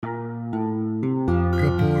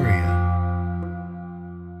Gaboria.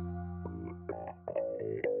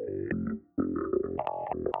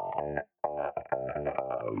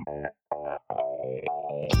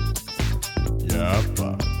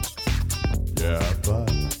 Yappa. Yappa.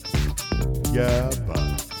 Yappa.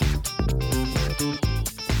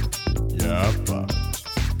 Yappa.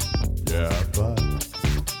 Yappa.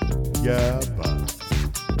 Yappa.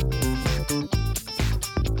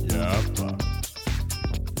 Yappa.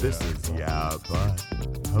 This is Yappa,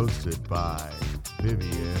 hosted by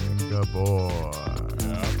Vivian Gabor.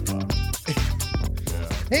 Yappa.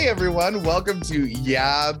 Hey everyone, welcome to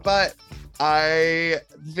Yeah, but I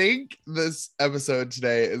think this episode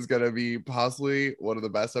today is going to be possibly one of the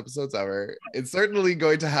best episodes ever. It's certainly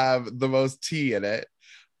going to have the most tea in it.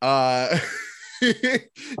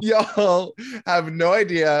 Y'all have no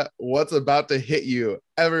idea what's about to hit you.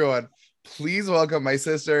 Everyone, please welcome my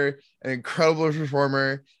sister, an incredible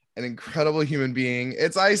performer, an incredible human being.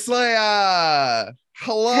 It's Islaya.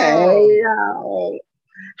 Hello. Hey, yo.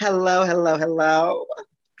 Hello.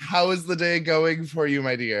 How is the day going for you,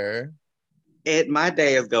 my dear? My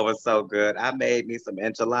day is going so good. I made me some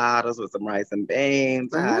enchiladas with some rice and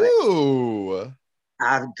beans, honey. Ooh.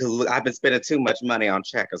 I've been spending too much money on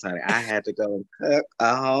checkers, honey. I had to go and cook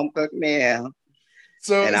a home cooked meal.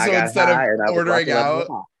 So And I got instead of high and I was ordering watching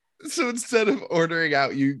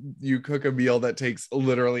out, you cook a meal that takes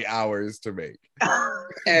literally hours to make.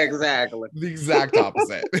 Exactly. The exact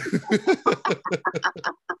opposite.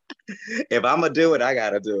 If I'm gonna do it, I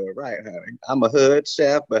gotta do it right, honey. I'm a hood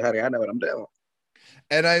chef, but honey, I know what I'm doing.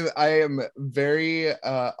 And I am very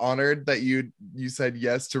honored that you said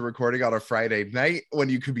yes to recording on a Friday night when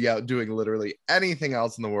you could be out doing literally anything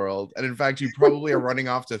else in the world. And in fact, you probably are running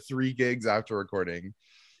off to 3 gigs after recording.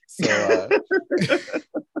 So,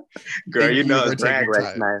 girl, you know for it's drag taking race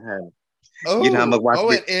time. night, honey. Oh, You know, I'm gonna watch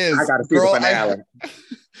it is. I gotta see Girl, the finale.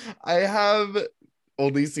 I have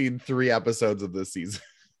only seen 3 episodes of this season.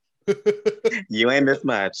 You ain't missed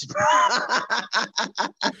much.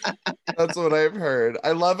 That's what I've heard.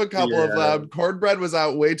 I love a couple of them. Cornbread was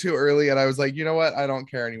out way too early, and I was like, you know what? I don't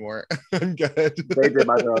care anymore. I'm good. They did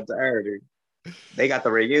my girl dirty. They got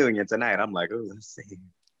the reunion tonight. I'm like, oh, let's see.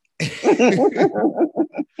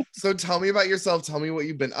 So tell me about yourself. Tell me what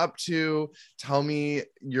you've been up to. Tell me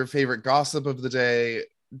your favorite gossip of the day.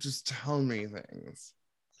 Just tell me things.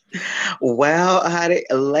 Well, honey,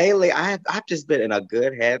 lately I've just been in a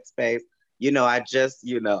good headspace.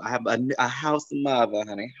 I have a house mother,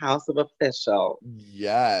 honey, house of official.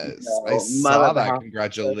 Yes, I Mother saw of the that. house.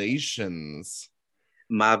 Congratulations.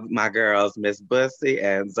 My girls, Miss Bussy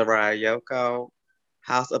and Zaraya Yoko,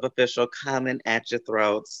 house of official coming at your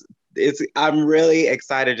throats. I'm really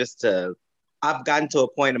excited I've gotten to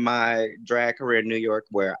a point in my drag career in New York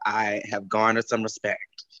where I have garnered some respect.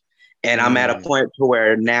 And I'm at a point to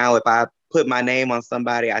where now if I put my name on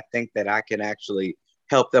somebody, I think that I can actually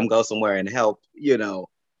help them go somewhere and help,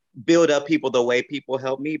 build up people the way people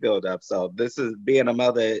help me build up. So this is being a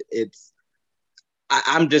mother.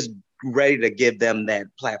 I'm just ready to give them that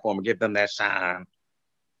platform, give them that shine.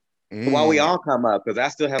 While we all come up, because I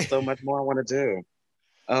still have so much more I want to do.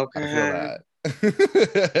 Okay. I feel that.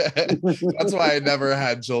 That's why I never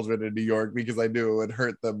had children in New York, because I knew it would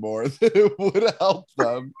hurt them more than it would help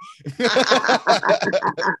them.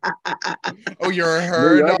 Oh, you're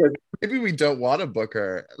her? No, maybe we don't want to book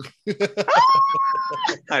her.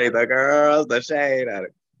 Honey, the girls, the shade, honey.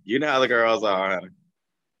 You know how the girls are, honey.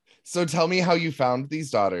 So tell me how you found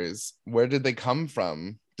these daughters. Where did they come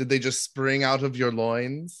from? Did they just spring out of your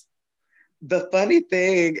loins? The funny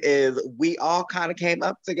thing is we all kind of came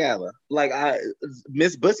up together. Like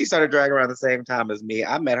Miss Bussy started dragging around the same time as me.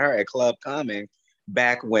 I met her at Club Coming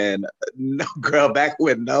back when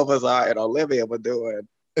Novazar and Olivia were doing,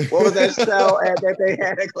 what was that show that they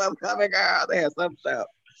had at Club Coming, girl? They had some show.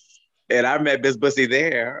 And I met Miss Bussy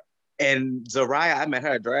there. And Zaraya, I met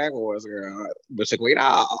her at Drag Wars, girl. But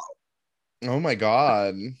Shaquita. Oh my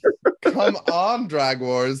God. Come on, Drag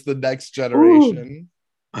Wars, the next generation.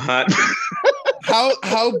 How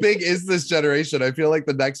big is this generation? I feel like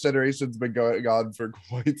the next generation's been going on for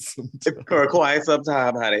quite some time. For quite some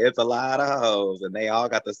time, honey. It's a lot of hoes, and they all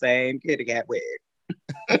got the same kitty cat wig.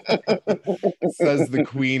 Says the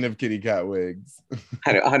queen of kitty cat wigs.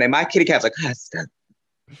 Honey, my kitty cats are custom.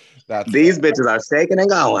 These bitches are shaking and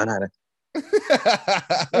going, honey.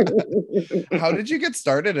 How did you get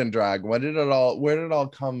started in drag? Where did it all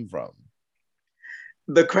come from?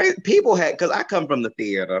 The crazy people because I come from the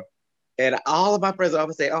theater, and all of my friends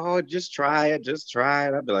always say, "Oh, just try it."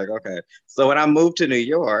 I'd be like, "Okay." So when I moved to New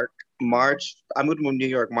York, March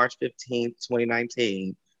 15th,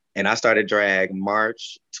 2019, and I started drag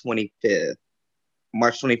March 25th.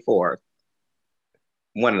 March 24th.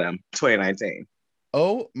 One of them, 2019.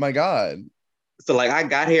 Oh my God. So like I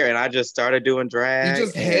got here and I just started doing You drag.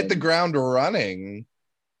 just hit the ground running.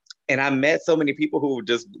 And I met so many people who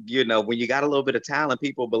just, when you got a little bit of talent,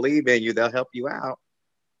 people believe in you, they'll help you out.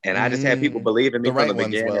 And I just had people believe in me the from right the ones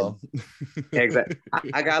beginning. will. Exactly.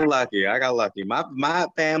 I got lucky. My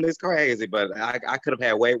family's crazy, but I could have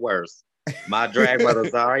had way worse. My drag mother,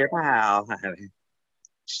 Zaria Powell,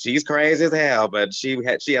 she's crazy as hell, but she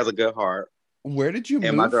has a good heart. Where did you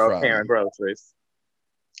and move my girl from? Karen Groceries.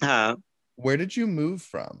 Huh? Where did you move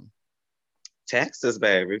from? Texas,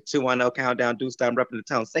 baby. 210 countdown, do stop repping the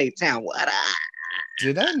town. Say town, what up?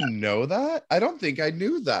 Did I know that? I don't think I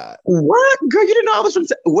knew that. What? Girl, you didn't know I was from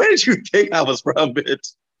where did you think I was from,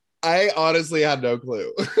 bitch? I honestly had no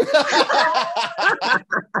clue.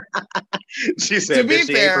 She said,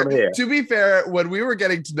 to be fair, when we were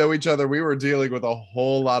getting to know each other, we were dealing with a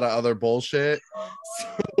whole lot of other bullshit.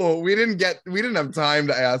 So we didn't have time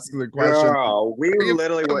to ask the question. Girl, we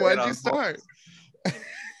literally were when'd you start?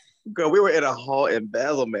 Girl, we were in a whole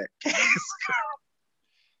embezzlement.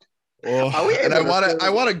 And I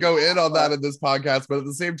want to go in on that in this podcast, but at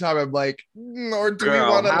the same time, I'm like, or do we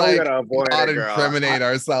want to like not incriminate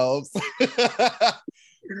ourselves?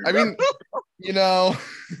 I mean, girl,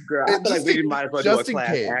 I feel like we might as well do a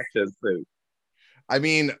class action suit. I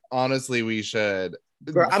mean, honestly, we should.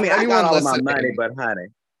 Girl, I mean, I got all of my money, but honey,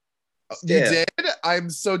 you did? I'm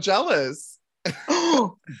so jealous.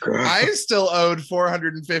 Girl. I still owed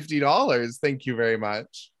 $450. Thank you very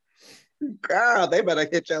much. Girl, they better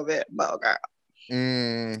hit your vet, girl.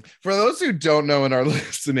 For those who don't know and are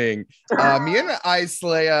listening, me and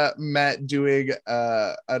Islaya met doing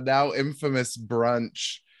a now infamous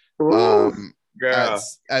brunch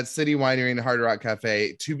at City Winery and Hard Rock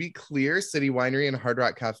Cafe. To be clear, City Winery and Hard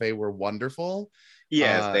Rock Cafe were wonderful.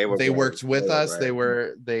 Yes, they were. They worked with us. They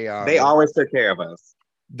always took care of us.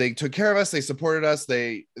 They took care of us. They supported us.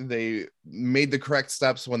 They made the correct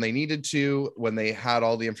steps when they needed to. When they had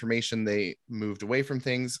all the information, they moved away from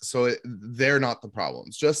things. So they're not the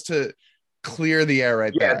problems. Just to clear the air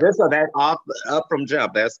right there. Yeah, that's up from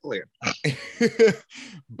jump. That's clear.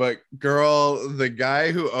 But girl, the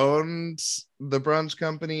guy who owned the brunch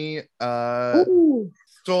company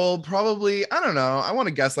stole probably, I don't know, I want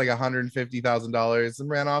to guess like $150,000 and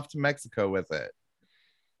ran off to Mexico with it.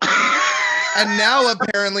 And now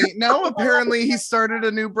apparently he started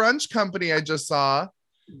a new brunch company. I just saw.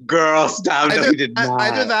 Girl, stop! Either, he did not.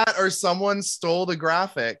 Either that or someone stole the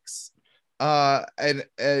graphics, and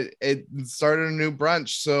it started a new brunch.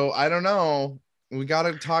 So I don't know. We got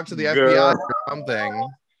to talk to the FBI or something.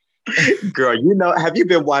 Girl, have you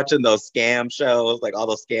been watching those scam shows, like all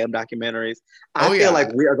those scam documentaries? I feel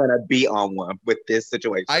like we are gonna be on one with this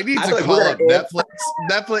situation. I need to call up Netflix.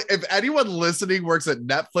 Netflix. If anyone listening works at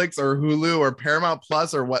Netflix or Hulu or Paramount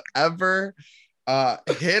Plus or whatever,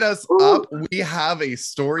 hit us up. We have a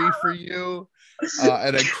story for you,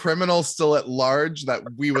 and a criminal still at large that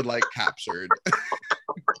we would like captured.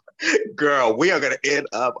 Girl, we are gonna end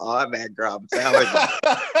up on that, girl. I'm telling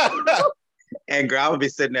you. And girl, I'm gonna be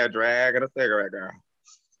sitting there dragging a cigarette, girl.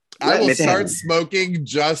 I will start smoking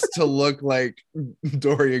just to look like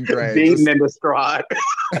Dorian Gray. Beaten and distraught.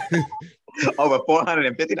 Over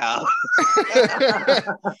 $450. Did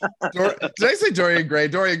I say Dorian Gray?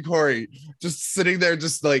 Dorian Corey. Just sitting there,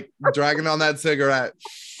 just like dragging on that cigarette.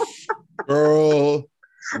 Girl,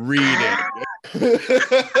 reading.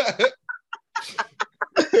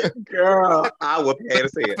 Girl, I will pay to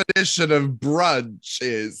see it. Definition of brunch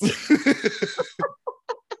is.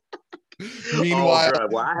 Meanwhile,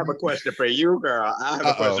 well, I have a question for you, girl. I have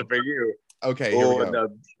a question for you. Okay, here we go. No,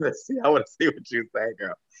 let's see. I want to see what you say,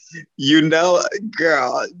 girl.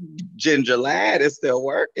 Girl, Ginger Lad is still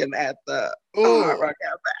working at the Hard Rock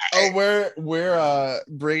Cafe. Oh, we're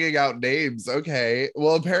bringing out names. Okay.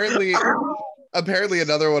 Well, apparently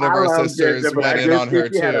another one of our sisters Ginger, went in on her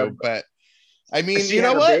too. But I mean, you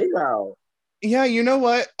know what? Yeah, you know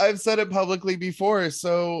what? I've said it publicly before.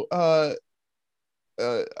 So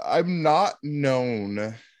I'm not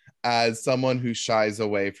known as someone who shies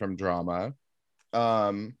away from drama.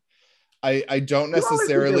 I don't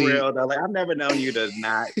necessarily. Real, though. Like, I've never known you to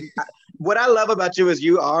not. What I love about you is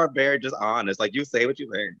you are very just honest. Like you say what you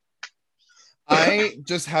think. I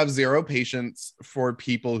just have zero patience for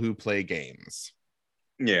people who play games.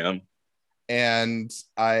 Yeah. And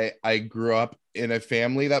I grew up in a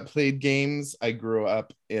family that played games. I grew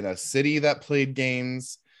up in a city that played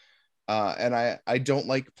games. And I don't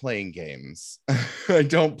like playing games. I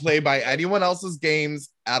don't play by anyone else's games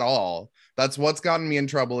at all. That's what's gotten me in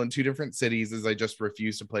trouble in 2 different cities, is I just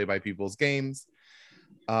refuse to play by people's games.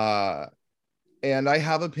 and I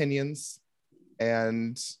have opinions,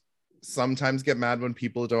 and sometimes get mad when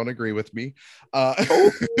people don't agree with me.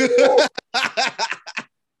 Oh,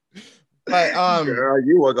 But girl,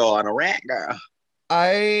 you will go on a rant, girl.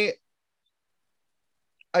 I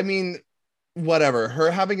mean, whatever. Her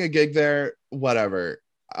having a gig there, whatever.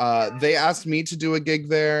 They asked me to do a gig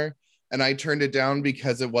there, and I turned it down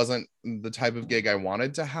because it wasn't the type of gig I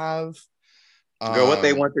wanted to have. Girl, what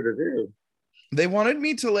they want you to do? They wanted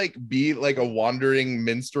me to like be like a wandering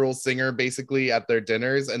minstrel singer basically at their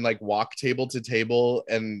dinners and like walk table to table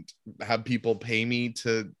and have people pay me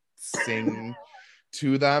to sing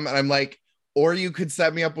to them. And I'm like, or you could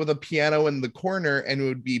set me up with a piano in the corner and it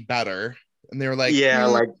would be better. And they were like, Yeah,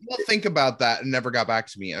 like we'll think about that, and never got back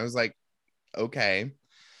to me. I was like, okay.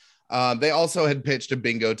 They also had pitched a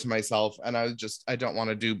bingo to myself, and I don't want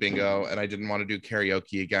to do bingo, and I didn't want to do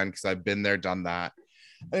karaoke again because I've been there, done that.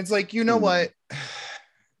 And it's like, you know what?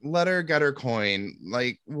 Let her get her coin.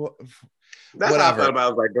 Like, that's how I whatever. felt about it. I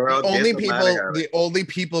was like, girl, The only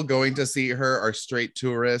people going to see her are straight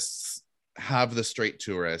tourists. Have the straight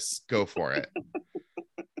tourists go for it.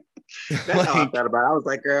 That's how I felt about it. I was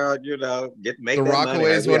like, girl, make the that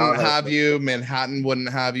Rockaways money. wouldn't have you. Manhattan wouldn't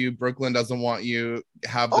have you. Brooklyn doesn't want you.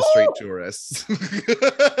 Have the straight tourists.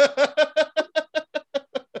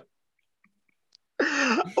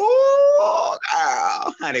 Oh,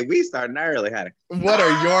 girl, honey, we starting early, honey. What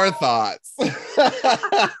are your thoughts?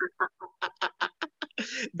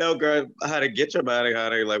 No, girl, honey, get your money,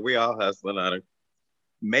 honey. Like we all hustling, honey.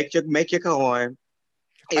 Make your coin.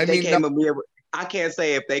 If they came at me, I can't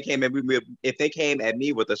say if they came at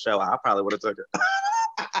me with a show, I probably would have took it.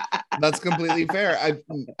 That's completely fair.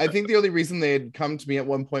 I think the only reason they had come to me at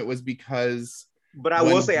one point was because. But I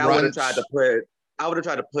will say I would have tried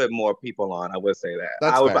to put more people on. I would say that.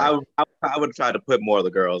 That's I would have tried to put more of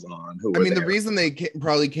the girls on. The reason they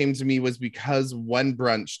probably came to me was because when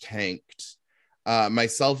brunch tanked,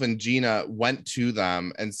 myself and Gina went to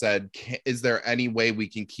them and said, is there any way we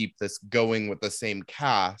can keep this going with the same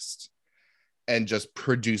cast and just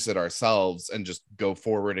produce it ourselves and just go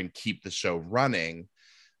forward and keep the show running?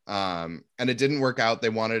 And it didn't work out. They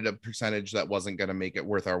wanted a percentage that wasn't going to make it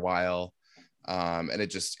worth our while. And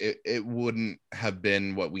it wouldn't have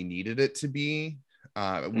been what we needed it to be.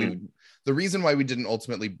 The reason why we didn't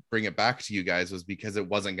ultimately bring it back to you guys was because it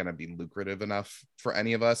wasn't going to be lucrative enough for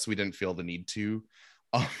any of us. We didn't feel the need to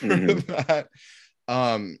offer that.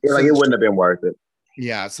 It wouldn't have been worth it.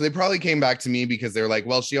 Yeah, so they probably came back to me because they're like,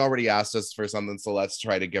 well, she already asked us for something, so let's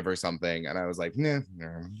try to give her something. And I was like, nah,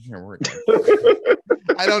 we're good.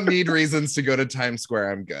 I don't need reasons to go to Times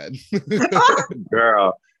Square. I'm good.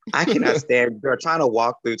 Girl, I cannot stand girl trying to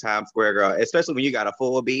walk through Times Square, girl, especially when you got a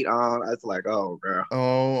full beat on. It's like, oh, girl.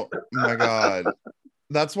 Oh, my God.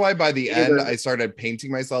 That's why by the end, I started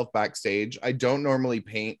painting myself backstage. I don't normally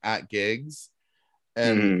paint at gigs.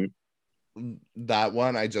 And that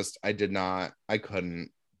one, I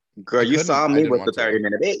couldn't. Girl, you saw me with the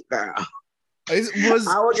 30-minute beat, girl. It was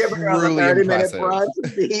I would give a girl a 30-minute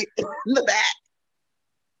brunch beat in the back.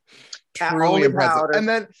 Truly impressive. And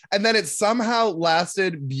then it somehow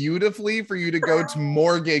lasted beautifully for you to go to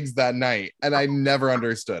more gigs that night. And I never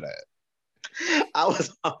understood it. I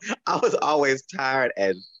was always tired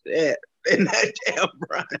as shit in that damn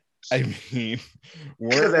brunch. I mean,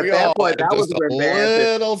 because at that point, that was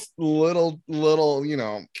little, you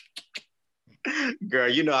know.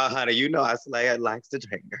 Girl, honey, Islaya likes to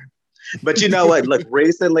drink. But you know what? Look,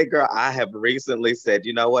 recently, girl, I have recently said,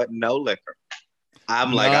 you know what? No liquor.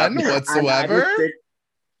 I'm like, none whatsoever.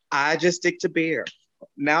 I just stick to beer.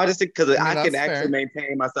 Now I just stick because I can actually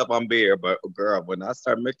maintain myself on beer. But girl, when I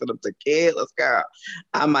start mixing them tequilas, girl,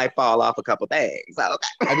 I might fall off a couple things.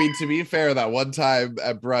 I mean, to be fair, that one time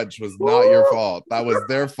at brunch was not your fault. That was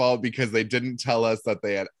their fault because they didn't tell us that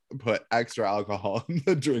they had put extra alcohol in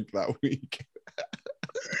the drink that week.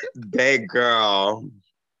 Big girl.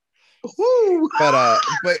 But I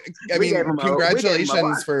mean,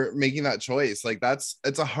 congratulations for making that choice. Like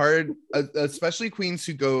it's a hard, especially queens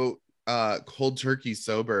who go cold turkey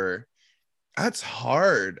sober. That's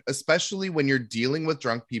hard, especially when you're dealing with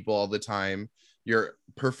drunk people all the time. You're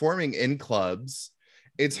performing in clubs.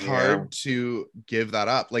 It's hard to give that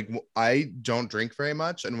up. Like I don't drink very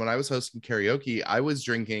much, and when I was hosting karaoke, I was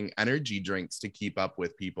drinking energy drinks to keep up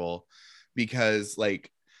with people because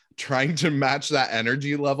like trying to match that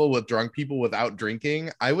energy level with drunk people without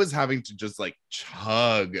drinking, I was having to just like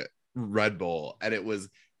chug Red Bull, and it was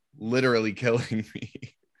literally killing me.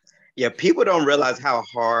 Yeah, people don't realize how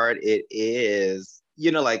hard it is.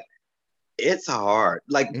 Like it's hard.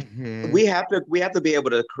 Like we have to be able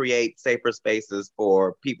to create safer spaces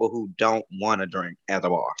for people who don't want to drink at the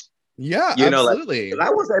bar. Yeah, You know, like, absolutely. 'cause I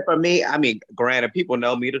would say for me, I mean, granted, people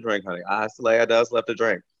know me to drink, honey. Islaya does love to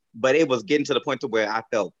drink. But it was getting to the point to where I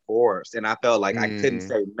felt forced and I felt like I couldn't Mm.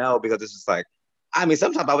 say no because it's just like, I mean,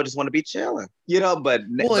 sometimes I would just want to be chilling, but Well, but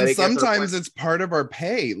and it gets to the point. sometimes it's part of our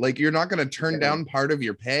pay. Like you're not going to turn Yeah, down part of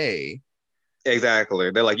your pay. exactly.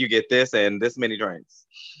 They're like, you get this and this many drinks.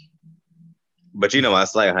 But you know, I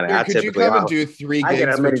slay, honey. Here, I could you typically come and do three I get gigs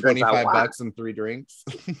as for many drinks I 25 want. bucks and three drinks?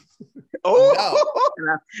 No.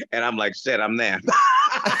 Oh, and I'm like, shit, I'm there.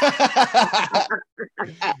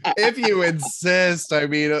 If you insist, I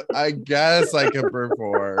mean, I guess I can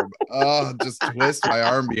perform. Oh, just twist my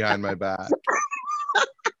arm behind my back.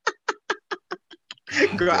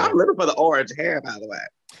 God Girl, I'm damn. living for the orange hair, by the way.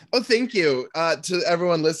 Oh, thank you. To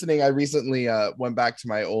everyone listening, I recently went back to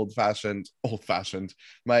my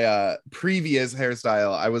my previous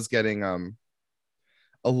hairstyle. I was getting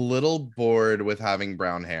a little bored with having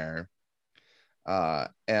brown hair.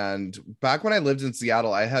 And back when I lived in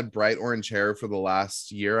Seattle, I had bright orange hair for the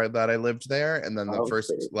last year that I lived there. And then the Oh, first,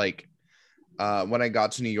 shit. like, when I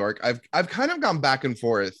got to New York, I've kind of gone back and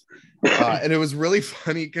forth. And it was really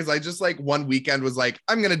funny because I just like one weekend was like,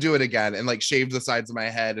 I'm gonna do it again, and like shaved the sides of my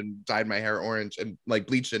head and dyed my hair orange and like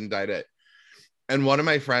bleached it and dyed it. And one of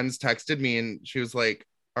my friends texted me and she was like,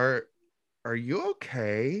 Are you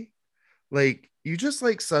okay? Like you just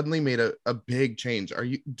like suddenly made a big change.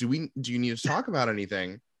 Do you need to talk about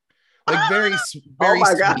anything? Like Oh very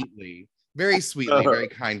my God. sweetly, very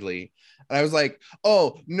kindly. And I was like,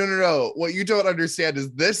 oh, no. What you don't understand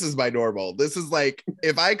is this is my normal. This is like,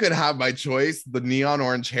 if I could have my choice, the neon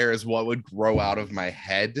orange hair is what would grow out of my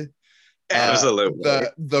head. Absolutely.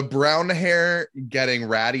 The brown hair getting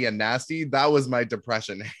ratty and nasty, that was my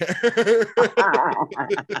depression hair.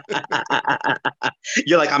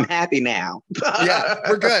 You're like, I'm happy now. Yeah,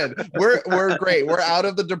 we're good. We're great. We're out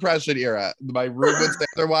of the depression era. My room would say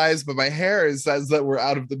otherwise, but my hair says that we're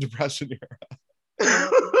out of the depression era.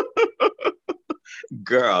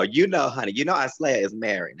 Girl, honey, Islaya is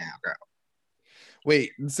married now, girl.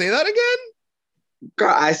 Wait, say that again?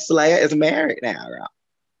 Girl, Islaya is married now, girl.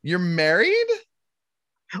 You're married?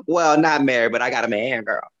 Well, not married, but I got a man,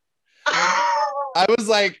 girl. I was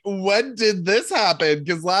like, when did this happen?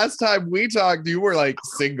 Because last time we talked, you were like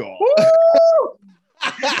single.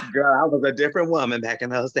 Girl, I was a different woman back in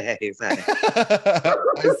those days.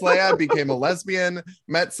 Islaya became a lesbian,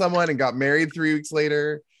 met someone, and got married 3 weeks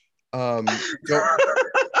later. Don't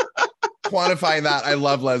quantifying that. I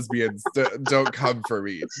love lesbians. Don't come for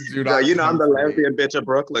me. Do Girl, not. I'm the For lesbian bitch of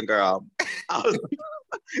Brooklyn, girl.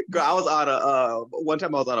 Girl, I was on one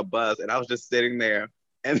time I was on a bus and I was just sitting there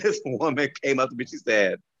and this woman came up to me. She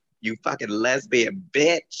said, "You fucking lesbian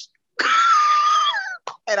bitch."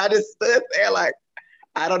 And I just stood there like,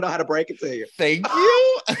 I don't know how to break it to you. Thank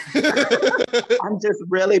you. I'm just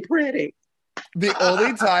really pretty. The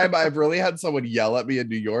only time I've really had someone yell at me in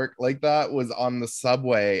New York like that was on the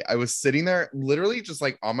subway. I was sitting there literally just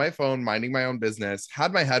like on my phone, minding my own business,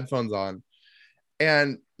 had my headphones on,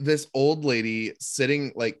 and this old lady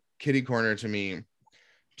sitting like kitty corner to me,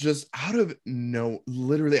 just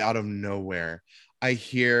literally out of nowhere. I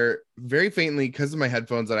hear very faintly because of my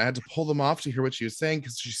headphones, and I had to pull them off to hear what she was saying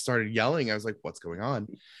because she started yelling. I was like, what's going on?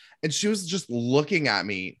 And she was just looking at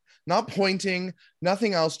me, not pointing,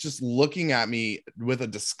 nothing else, just looking at me with a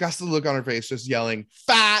disgusted look on her face, just yelling,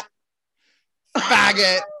 fat,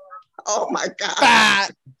 faggot. Oh my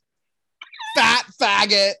God. Fat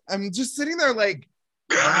faggot. I'm just sitting there like,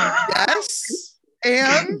 yes.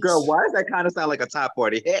 And girl, why does that kind of sound like a top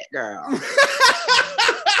 40 hit, girl?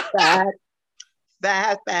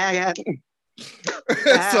 Fat faggot.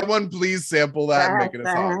 Someone please sample that and make it a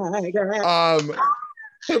song.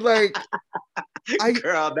 Like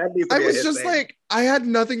girl, that needs to I be was just thing. like, I had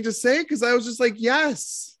nothing to say because I was just like,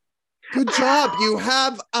 yes, good job. You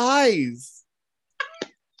have eyes.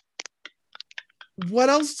 What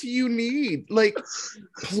else do you need? Like,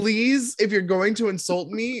 please, if you're going to insult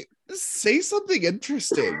me, say something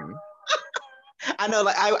interesting. I know,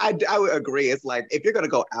 like I would agree. It's like if you're gonna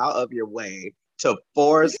go out of your way to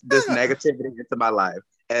force this negativity into my life,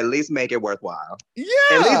 at least make it worthwhile. Yeah.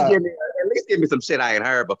 At least give me some shit I ain't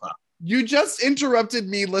heard before. You just interrupted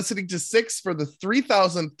me listening to Six for the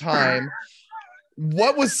 3,000th time.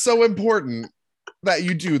 What was so important that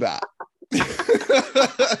you do that?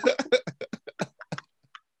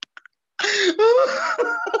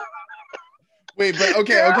 Wait, but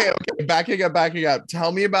okay. Backing up.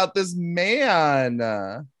 Tell me about this man.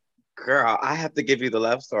 Girl, I have to give you the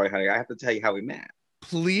love story, honey. I have to tell you how we met.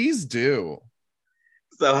 Please do.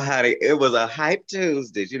 So, honey, it was a hype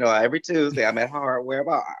Tuesday. Every Tuesday I'm at Hardware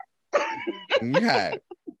Bar. Okay.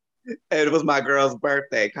 And it was my girl's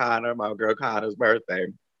birthday, my girl Connor's birthday.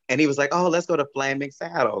 And he was like, oh, let's go to Flaming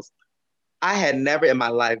Saddles. I had never in my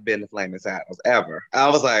life been to Flaming Saddles ever. I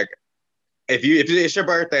was like, if it's your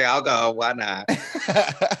birthday, I'll go. Why not?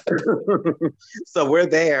 So we're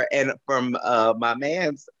there, and from my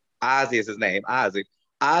man's Ozzy is his name, Ozzy.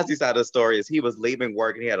 Ozzy's side of the story is he was leaving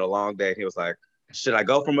work and he had a long day. And he was like, "Should I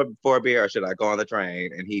go for a beer or should I go on the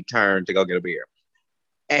train?" And he turned to go get a beer.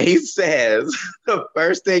 And he says the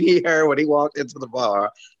first thing he heard when he walked into the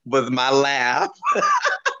bar was my laugh.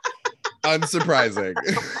 Unsurprising.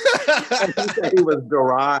 And he said he was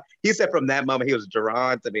drawn. He said from that moment he was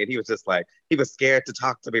drawn to me, and he was just like he was scared to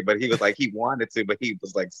talk to me, but he was like he wanted to, but he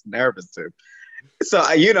was like nervous to.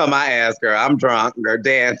 So you know my ass, girl. I'm drunk, girl,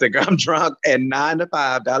 dancing, girl. I'm drunk, and 9 to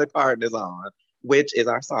 5, Dolly Parton is on, which is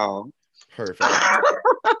our song. Perfect.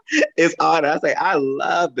 It's on. I say I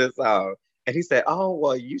love this song, and he said, "Oh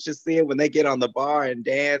well, you should see it when they get on the bar and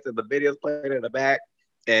dance, and the video's playing in the back."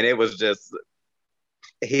 And it was just,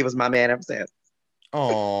 he was my man ever since.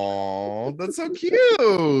 Oh, that's so cute.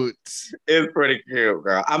 It's pretty cute,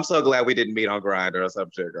 girl. I'm so glad we didn't meet on Grindr or some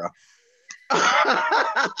shit, girl.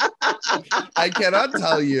 I cannot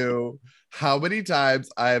tell you how many times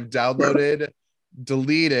I have downloaded,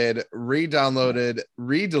 deleted, re-downloaded,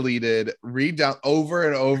 re-deleted, over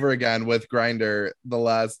and over again with Grindr the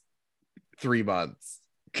last 3 months.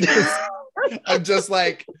 I'm just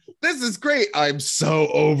like, this is great. I'm so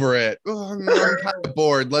over it. Oh, I'm kind of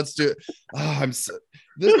bored. Let's do it. Oh,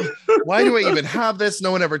 why do I even have this?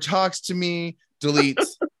 No one ever talks to me. Delete.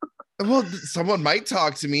 Well, someone might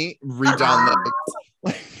talk to me. Re-download.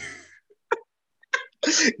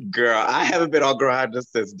 Girl, I haven't been on Grindr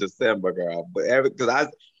since December, girl. But because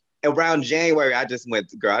around January, I just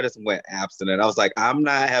went abstinent. I was like, I'm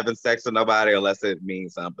not having sex with nobody unless it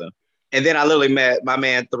means something. And then I literally met my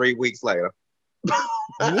man 3 weeks later.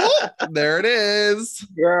 There it is.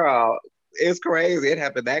 Girl, it's crazy. It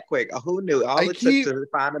happened that quick. Who knew? All it took to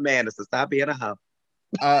find a man is to stop being a hoe.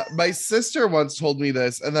 My sister once told me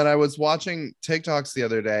this, and then I was watching TikToks the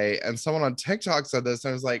other day, and someone on TikTok said this,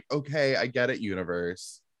 and I was like, okay, I get it,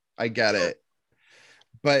 universe. I get it.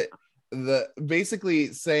 But basically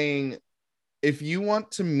saying, if you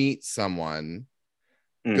want to meet someone,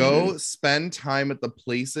 go spend time at the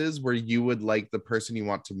places where you would like the person you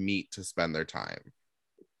want to meet to spend their time.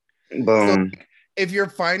 Boom. So if you're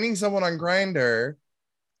finding someone on Grindr,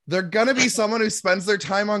 they're gonna be someone who spends their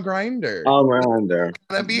time on Grindr. It's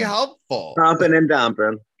gonna be helpful. Pumping and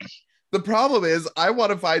dumping. The problem is, I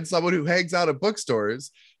want to find someone who hangs out at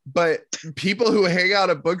bookstores, but people who hang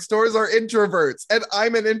out at bookstores are introverts, and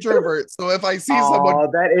I'm an introvert. So if I see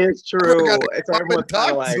someone, that is true. It's everyone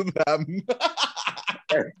talk like to them.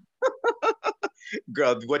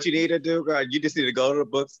 Girl, what you need to do, girl, you just need to go to the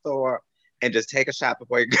bookstore and just take a shot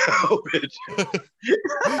before you go, bitch.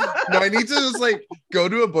 No, I need to just like go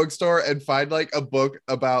to a bookstore and find like a book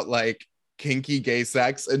about like kinky gay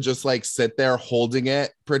sex and just like sit there holding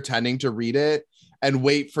it, pretending to read it, and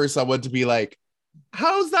wait for someone to be like,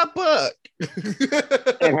 how's that book?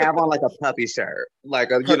 And have on like a puppy shirt,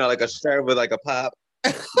 like a shirt with like a pup.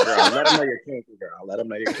 Girl, let them know you're kinky, girl. Let them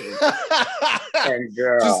know you're kinky. And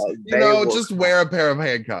girl, just wear a pair of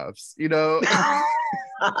handcuffs,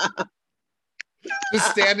 Just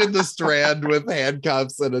stand in the Strand with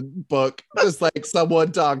handcuffs and a book, just like,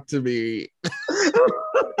 someone talk to me.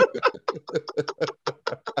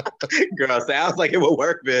 Girl, sounds like it will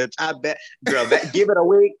work, bitch. I bet. Girl, give it a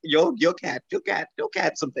week, you'll catch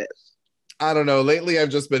some fish. I don't know. Lately, I've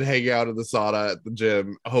just been hanging out in the sauna at the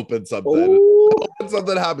gym, hoping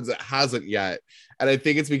something happens. It hasn't yet, and I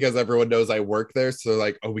think it's because everyone knows I work there, so they're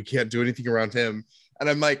like, "Oh, we can't do anything around him." And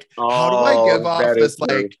I'm like, "How do I give off this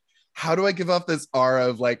like? How do I give off this aura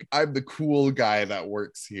of like I'm the cool guy that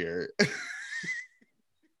works here?"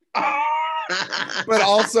 But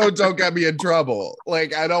also don't get me in trouble.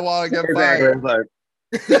 Like, I don't want to get fired.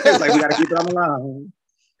 It's like we gotta keep them alone.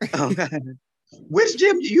 Okay. Which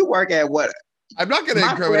gym do you work at? What? I'm not gonna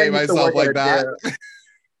incriminate myself like that.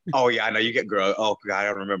 Oh yeah, I know you get girl. Oh god, I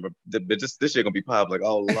don't remember. This shit gonna be public.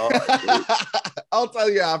 Oh lord. I'll tell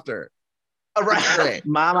you after. All right,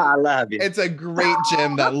 Mama, I love you. It's a great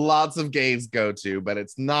gym that lots of gays go to, but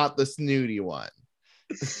it's not the snooty one.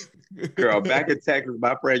 Girl, back in Texas,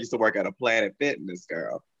 my friend used to work at a Planet Fitness,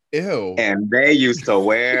 girl. Ew. And they used to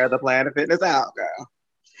wear the Planet Fitness out, girl.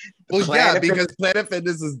 Because Planet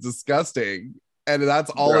Fitness is disgusting, and that's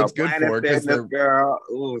all it's good for. Because girl,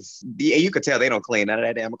 you could tell they don't clean none of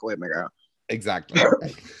that damn equipment, girl. Exactly.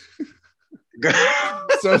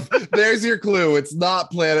 So there's your clue. It's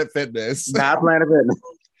not Planet Fitness. Not Planet Fitness.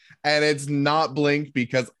 And it's not Blink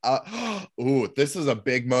because ooh, this is a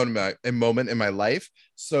big moment in my life.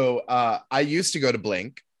 So I used to go to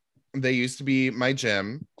Blink. They used to be my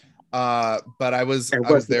gym. But And I was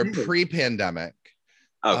what's the there name? pre-pandemic.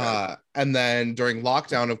 Okay. And then during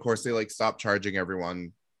lockdown, of course, they like stopped charging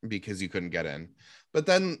everyone because you couldn't get in. But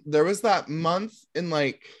then there was that month in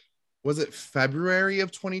like, was it February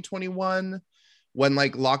of 2021 when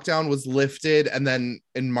like lockdown was lifted and then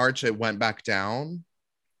in March it went back down.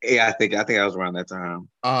 Yeah, I think I was around that time.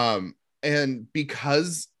 And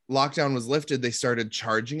because lockdown was lifted, they started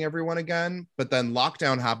charging everyone again, but then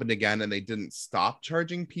lockdown happened again and they didn't stop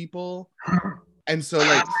charging people. And so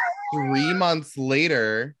like 3 months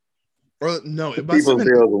later, or no, it must have People's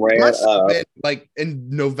been bills ran up. like in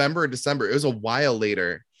November or December. It was a while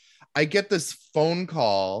later. I get this phone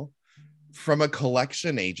call from a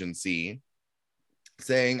collection agency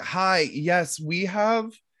saying, "Hi, yes, we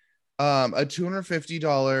have a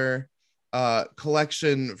 $250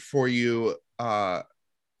 collection for you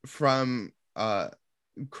from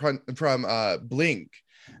Blink."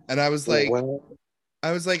 And What?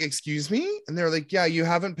 I was like, excuse me? And they were like, yeah, you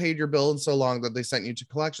haven't paid your bill in so long that they sent you to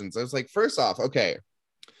collections. I was like, first off, okay,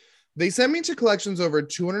 they sent me to collections over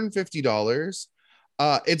 $250.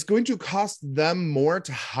 It's going to cost them more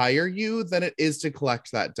to hire you than it is to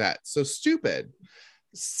collect that debt. So stupid.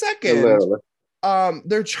 Second, Literally.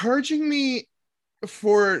 they're charging me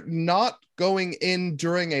for not going in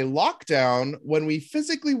during a lockdown when we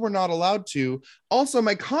physically were not allowed to. Also,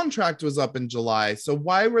 my contract was up in July. So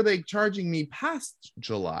why were they charging me past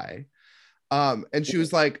July? And she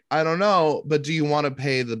was like, I don't know, but do you want to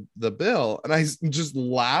pay the bill? And I just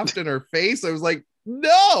laughed in her face. I was like,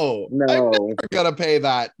 no, I'm No. never gonna pay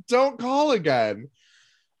that. Don't call again.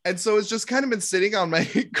 And so it's just kind of been sitting on my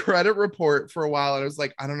credit report for a while. And I was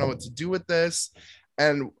like, I don't know what to do with this.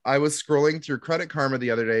 And I was scrolling through Credit Karma the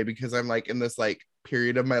other day because I'm like in this like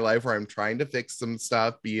period of my life where I'm trying to fix some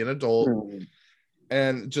stuff, be an adult,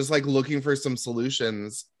 and just like looking for some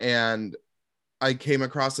solutions. And I came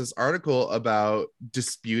across this article about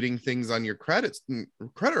disputing things on your credit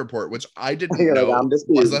report, which I didn't You're like, know I'm was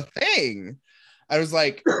disputed. a thing. I was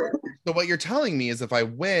like, so what you're telling me is if I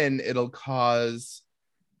win, it'll cause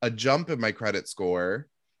a jump in my credit score.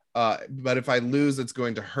 But if I lose, it's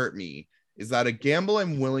going to hurt me. Is that a gamble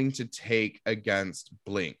I'm willing to take against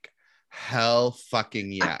Blink? Hell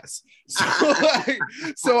fucking yes.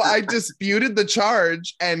 So I disputed the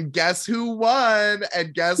charge, and guess who won?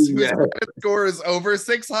 And guess whose Yeah. credit score is over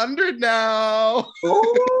 600 now?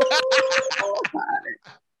 Oh,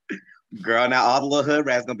 girl, now all the little hood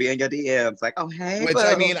rats gonna be in your DMs. Like, oh hey, Which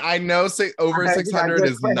I boo. mean, I know I over heard you got 600 good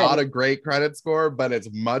is not credit. a great credit score, but it's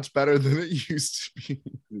much better than it used to be.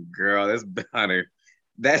 Girl, that's honey.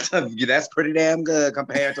 That's pretty damn good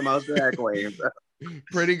compared to most drag queens.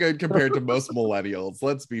 Pretty good compared to most millennials.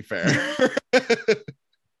 Let's be fair.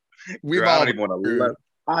 We've Girl, I all don't been even want to through. look.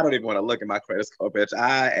 I don't even want to look at my credit score, bitch.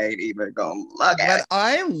 I ain't even gonna look at When it.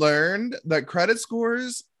 I learned that credit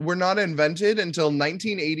scores were not invented until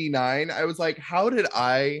 1989, I was like, how did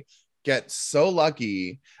I get so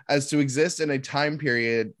lucky as to exist in a time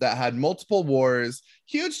period that had multiple wars,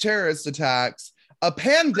 huge terrorist attacks, a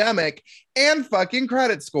pandemic, and fucking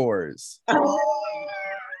credit scores?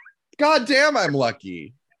 God damn, I'm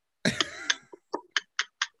lucky.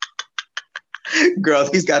 Girl,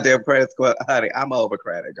 these goddamn credit score, honey. I'm over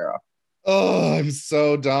credit, girl. Oh, I'm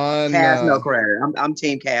so done. Cash, no credit. I'm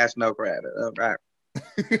team cash, no credit. Okay.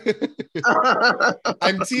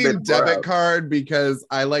 I'm Bitch, team debit bro. card because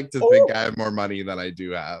I like to think Ooh. I have more money than I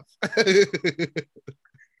do have.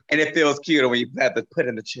 And it feels cuter when you have to put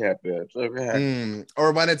in the chip, bitch. Okay.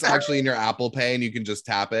 Or when it's actually in your Apple Pay and you can just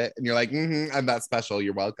tap it and you're like, I'm that special.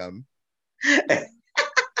 You're welcome.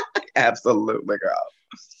 Absolutely, girl.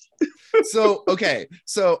 So, okay.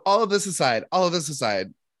 So all of this aside, Oh,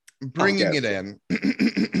 bringing yes. it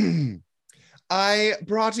in, I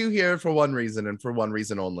brought you here for one reason and for one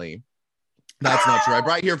reason only. That's not true. I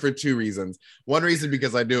brought you here for two reasons. One reason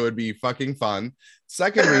because I knew it would be fucking fun.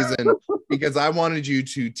 Second reason because I wanted you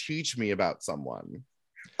to teach me about someone.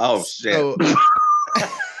 Oh shit. So,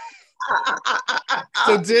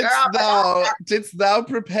 so didst thou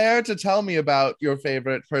prepare to tell me about your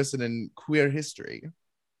favorite person in queer history?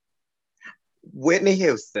 Whitney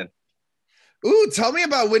Houston. Ooh, tell me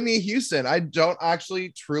about Whitney Houston. I don't actually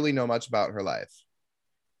truly know much about her life.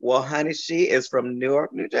 Well, honey, she is from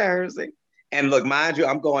Newark, New Jersey. And look, mind you,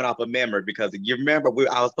 I'm going off of memory because you remember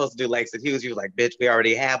I was supposed to do Lakes and Hughes. You was like, bitch, we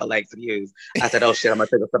already have a Lakes and Hughes. I said, oh shit, I'm gonna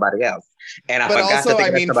think of somebody else. And I But forgot to also, think I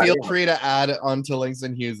of that mean, somebody feel else. free to add on to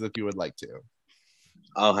Langston Hughes if you would like to.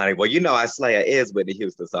 Oh, honey, well, you know, Islaya is Whitney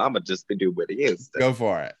Houston, so I'm gonna just do Whitney Houston. Go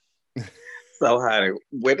for it. So, honey,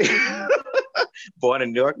 Whitney, born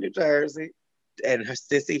in Newark, New Jersey, and her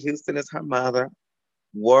sissy Houston is her mother.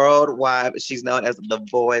 Worldwide, she's known as the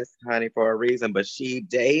voice, honey, for a reason. But she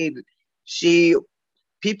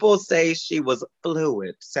people say she was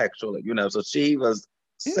fluid sexually, so she was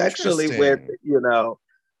sexually with, Interesting.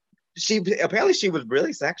 she apparently she was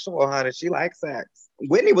really sexual, honey. She liked sex.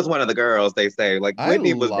 Whitney was one of the girls, they say. Like I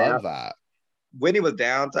love that. Whitney was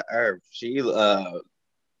down to earth. She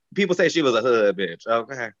people say she was a hood bitch,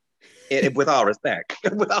 okay? With all respect.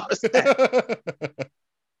 With all respect.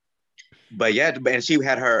 But yeah, and she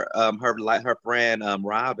had her friend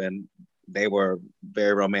Robin. They were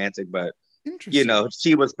very romantic, but Interesting.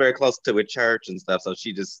 she was very close to a church and stuff. So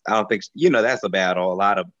she just, I don't think, that's a battle a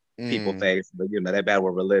lot of people Mm. face, but that battle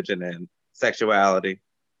with religion and sexuality.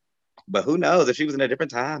 But who knows, if she was in a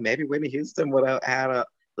different time, maybe Whitney Houston would have had a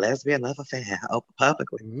lesbian love affair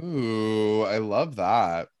publicly. Ooh, I love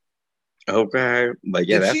that. Okay, but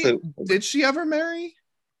yeah, Did that's she a did she ever marry?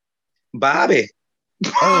 Bobby.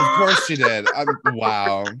 Oh, of course she did.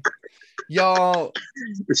 Wow. Y'all,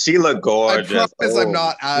 She looked I gorgeous. promise I'm Oh,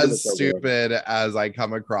 not she as looked so gorgeous. stupid as I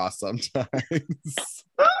come across sometimes.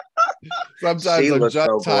 Sometimes She I'm looked just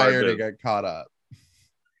so tired to gorgeous. get caught up.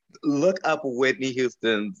 Look up Whitney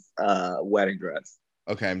Houston's wedding dress.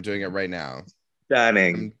 Okay, I'm doing it right now.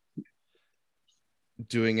 Stunning. I'm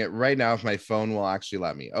doing it right now if my phone will actually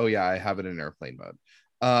let me. Oh yeah, I have it in airplane mode.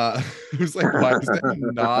 I was like, why is it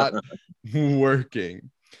not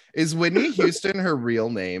working? Is Whitney Houston her real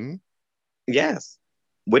name? Yes.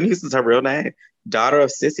 Whitney Houston's her real name. Daughter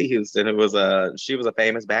of Sissy Houston, who was she was a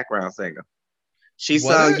famous background singer. She Was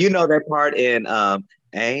sung, it? that part in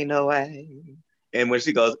Ain't No Way. And when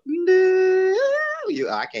she goes, no,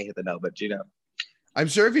 I can't hit the note, but I'm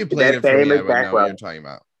sure if you played that it for me, I famous would know what you're background, talking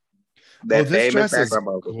about. Oh, that this famous dress is background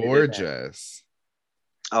vocal, she did that. gorgeous.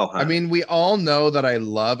 Oh, I honey, mean, we all know that I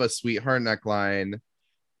love a sweetheart neckline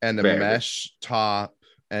and a very mesh top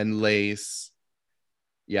and lace.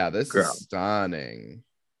 Yeah, this is girl. stunning.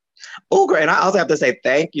 Oh, great. And I also have to say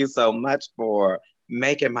thank you so much for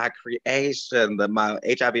making my creation, my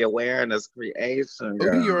HIV awareness creation,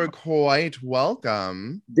 Oh, you're girl. quite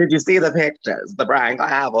welcome. Did you see the pictures? The Brian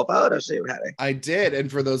Clavel photo shoot, honey. I did. And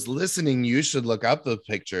for those listening, you should look up the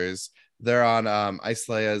pictures. They're on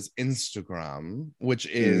Islaya's Instagram, which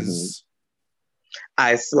Mm-hmm. is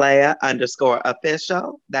Islaya underscore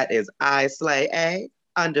official. That is Islaya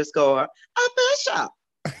underscore official.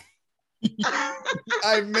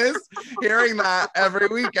 I miss hearing that every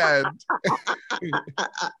weekend.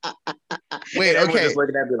 Wait, And everyone just okay.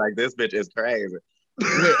 looking at me like this bitch is crazy.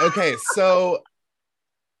 Wait, okay. So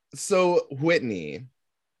Whitney,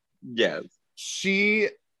 Yes. she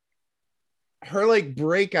her like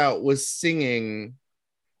breakout was singing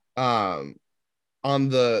um on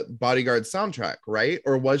the Bodyguard soundtrack, right?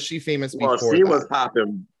 Or was she famous Well, before she was that?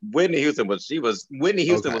 popping. Whitney Houston was Okay. Whitney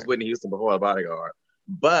Houston before the Bodyguard.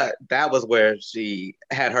 But that was where she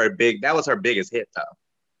had that was her biggest hit though.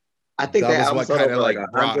 I think That that was album what sold kind over of like like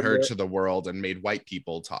a brought hundred her million. to the world and made white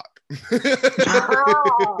people talk.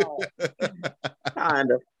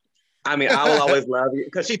 Kind of. I mean, I will always love you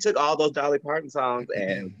because she took all those Dolly Parton songs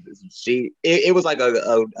and it was like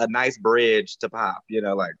a nice bridge to pop,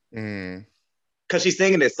 like Mm. because she's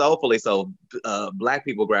singing it soulfully, so black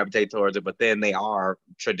people gravitate towards it, but then they are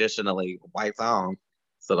traditionally white songs,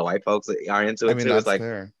 so the white folks are into I it mean, too. It's that's like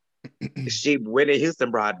fair. Whitney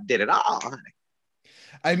Houston did it all.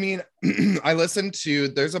 I mean, I listened to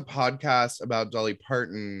there's a podcast about Dolly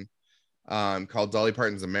Parton called Dolly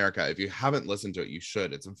Parton's America. If you haven't listened to it, you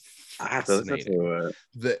should. It's I have to listen fascinating. to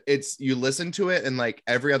it. It's you listen to it and like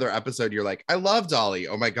every other episode you're like, I love Dolly.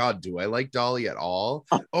 Oh my god, do I like Dolly at all?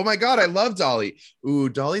 Oh my god, I love Dolly. Ooh,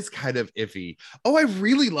 Dolly's kind of iffy. Oh, I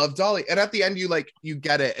really love Dolly. And at the end you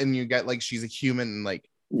get it and you get like she's a human and like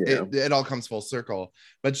Yeah. it all comes full circle.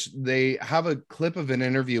 But they have a clip of an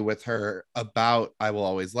interview with her about I Will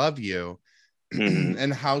Always Love You Mm-hmm.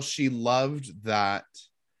 and how she loved that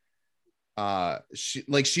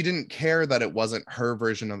she didn't care that it wasn't her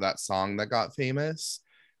version of that song that got famous.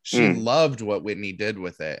 She Mm. loved what Whitney did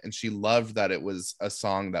with it, and she loved that it was a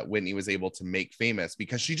song that Whitney was able to make famous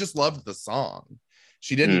because she just loved the song.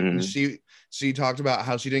 She didn't Mm-hmm. she talked about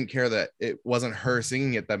how she didn't care that it wasn't her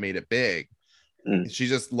singing it that made it big. Mm. She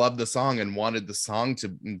just loved the song and wanted the song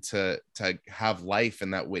to have life,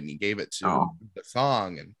 and that Whitney gave it to Oh, the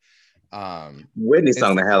song. And Whitney it's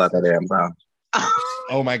sung the hell out that damn song.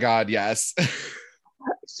 oh my god, yes.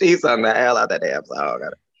 She sung the hell out that damn song.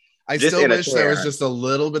 I just still in a wish there was chair. just a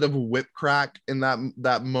little bit of whip crack in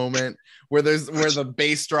that moment where the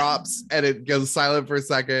bass drops and it goes silent for a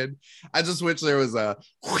second. I just wish there was a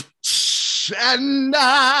and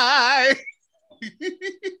I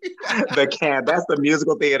That's the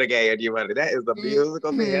musical theater game, you want it. That is the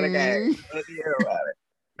musical theater game. Mhm.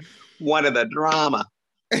 One of the drama.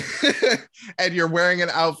 And you're wearing an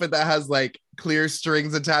outfit that has like clear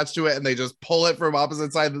strings attached to it, and they just pull it from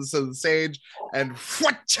opposite sides of the stage, and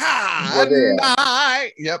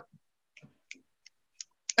yep.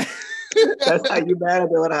 That's how you better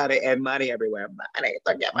do it, honey. And money everywhere.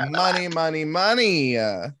 Money. Money.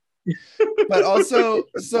 But also,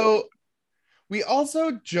 so we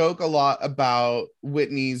also joke a lot about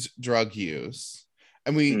Whitney's drug use,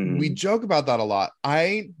 and we joke about that a lot.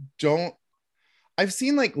 I've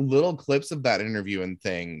seen like little clips of that interview and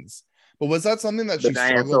things, but was that something that she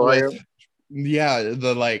struggled with? Yeah,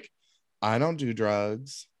 the like, I don't do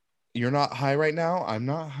drugs. You're not high right now. I'm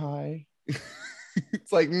not high.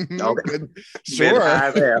 It's like, okay.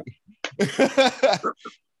 Sure.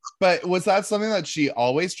 But was that something that she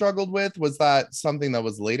always struggled with? Was that something that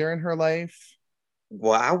was later in her life?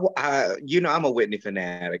 Well, I'm a Whitney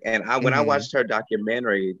fanatic, and when I watched her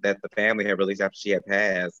documentary that the family had released after she had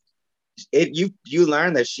passed, you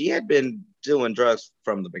learn that she had been doing drugs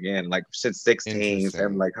from the beginning, like since 16,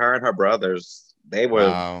 and like her and her brothers, they were,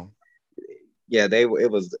 wow. Yeah, it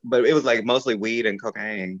was like mostly weed and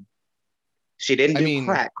cocaine. She didn't do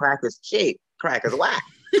crack. Crack is cheap. Crack is whack.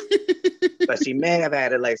 But she may have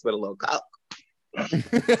had it laced with a little coke.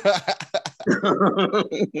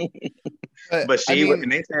 But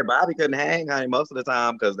and they said Bobby couldn't hang, honey, most of the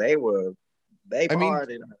time because they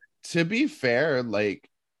partied. To be fair, like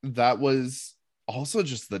that was also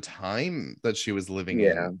just the time that she was living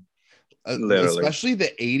in. Literally. Especially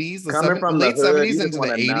the 80s, the late the hood, 70s into the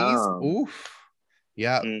 80s. Oof.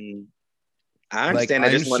 Yeah. I understand.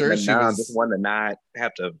 Like, I just want to numb, just want to not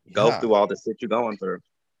have to go through all the shit you're going through.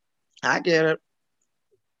 I get it.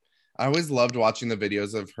 I always loved watching the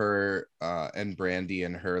videos of her and Brandy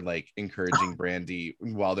and her like encouraging Brandy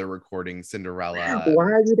while they're recording Cinderella. Why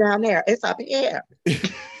are you down there? It's up here.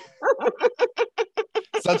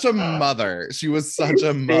 Such a mother. She was such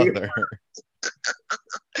a mother.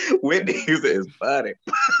 Whitney is funny.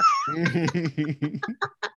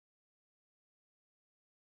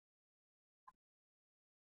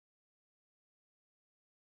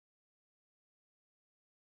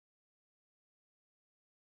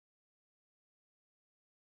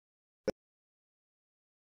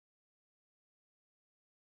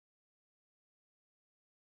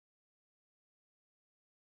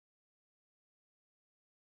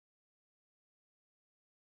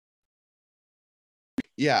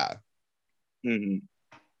 Yeah.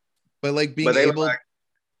 But like being able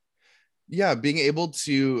being able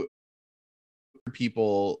to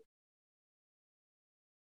people,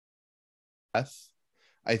 I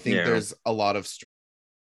think there's a lot of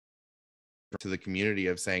to the community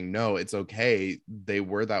of saying, no, it's okay, they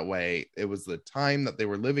were that way, it was the time that they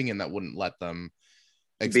were living in that wouldn't let them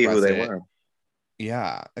express be who they were.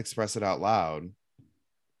 Express it out loud.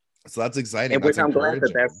 So that's exciting. And which I'm glad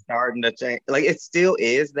that that's starting to change. Like it still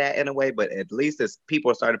is that in a way, but at least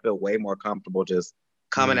people are starting to feel way more comfortable just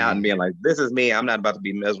coming out and being like, this is me. I'm not about to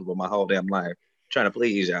be miserable my whole damn life trying to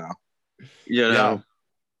please y'all. You know?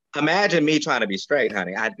 Imagine me trying to be straight,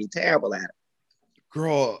 honey. I'd be terrible at it.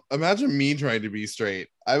 Girl, imagine me trying to be straight.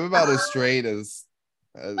 I'm about as straight as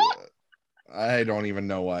I don't even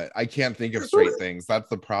know what. I can't think of straight things. That's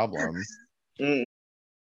the problem.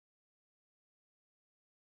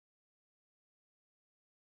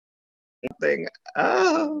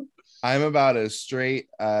 I'm about as straight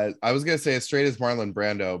as, I was gonna say as straight as Marlon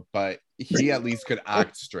Brando, but he at least could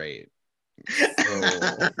act straight. So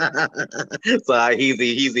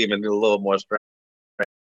he's even a little more straight.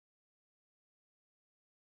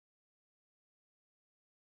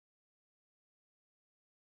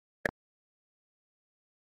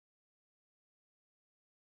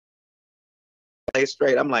 Play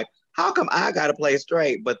straight. I'm like, how come I gotta play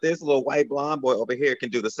straight, but this little white blonde boy over here can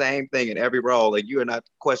do the same thing in every role, and you are not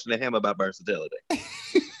questioning him about versatility?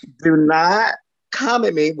 Do not come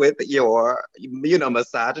at me with your,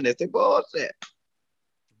 misogynistic bullshit.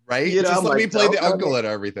 Right? Just let me play the uncle and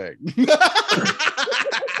everything.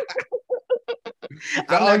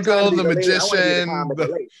 The uncle, the magician.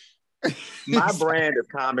 My brand is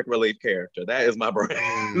comic relief character. That is my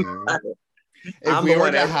brand. If we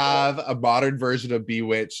were to have a modern version of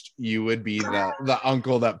Bewitched, you would be the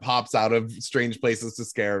uncle that pops out of strange places to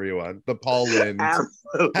scare everyone. The Paul Lynde.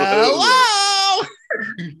 Hello.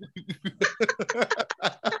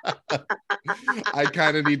 I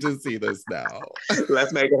kind of need to see this now.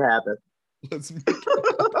 Let's make it happen. Let's make it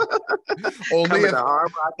only if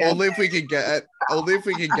only if we could get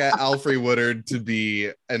Alfre Woodard to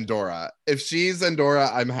be Endora. If she's Endora,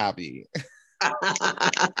 I'm happy.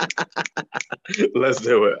 Let's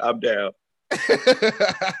do it. I'm down.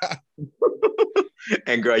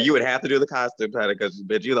 And girl, you would have to do the costume, Tyler, because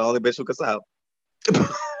bitch, you're the only bitch who can sew.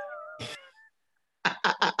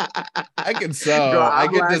 I can sew. Girl, I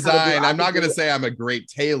can design. I'm not going to say I'm a great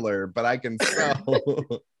tailor, but I can sew.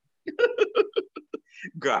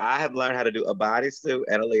 Girl, I have learned how to do a bodysuit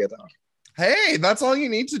and a leotard. Hey, that's all you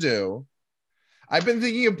need to do. I've been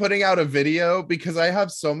thinking of putting out a video because I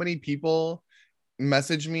have so many people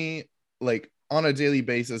message me like on a daily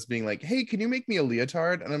basis being like, hey, can you make me a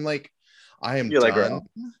leotard? And I'm like, I am You're done like, girl,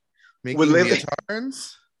 making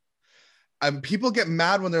leotards. People get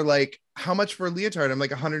mad when they're like, how much for a leotard? I'm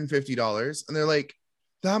like, $150. And they're like,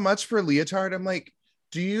 that much for a leotard? I'm like,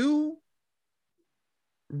 do you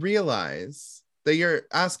realize that you're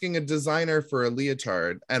asking a designer for a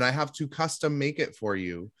leotard and I have to custom make it for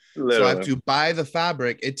you? Literally. So I have to buy the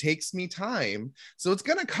fabric. It takes me time. So it's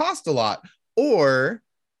going to cost a lot. Or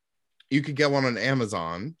you could get one on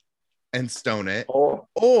Amazon and stone it. Oh.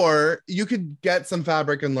 Or you could get some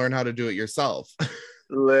fabric and learn how to do it yourself.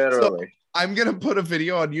 Literally. So I'm going to put a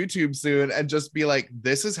video on YouTube soon and just be like,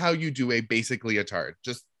 this is how you do a basic leotard.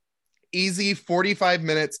 Just easy 45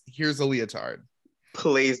 minutes. Here's a leotard.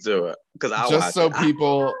 Please do it. Because I just so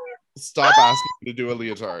people stop asking me to do a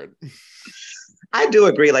leotard. I do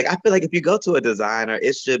agree. Like, I feel like if you go to a designer,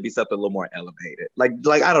 it should be something a little more elevated. Like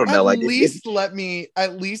I don't know. At least let me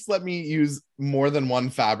use more than one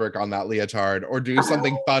fabric on that leotard, or do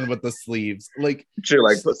something fun with the sleeves. Like, sure,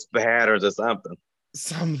 like put patterns or something.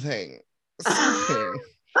 Something.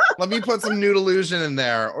 Let me put some Nude Illusion in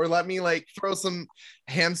there, or let me like throw some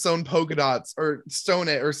hand sewn polka dots, or stone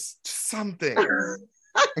it, or something.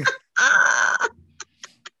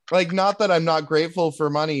 Like, not that I'm not grateful for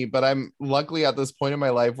money, but I'm luckily at this point in my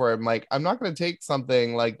life where I'm like, I'm not going to take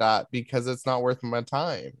something like that because it's not worth my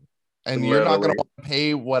time. And you're not going to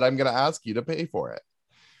pay what I'm going to ask you to pay for it.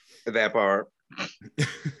 That part.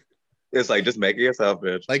 It's like, just make it yourself,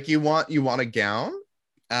 bitch. Like, you want a gown?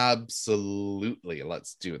 Absolutely.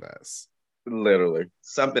 Let's do this. Literally.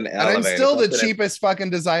 Something elevated. And I'm still the cheapest fucking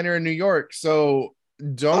designer in New York. So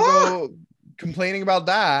don't go complaining about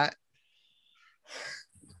that.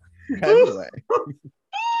 Anyway.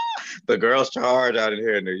 The girls charge out in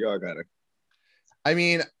here in New York. I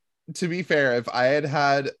mean, to be fair, if I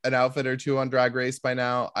had an outfit or two on Drag Race by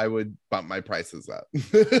now, I would bump my prices up.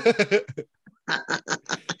 But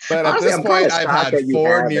at this point, I've had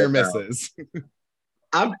 4 near misses.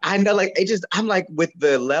 I know, like, I'm like, with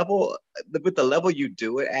the level you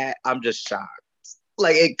do it at, I'm just shocked.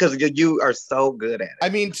 Like, because you are so good at it. I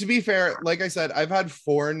mean, to be fair, like I said, I've had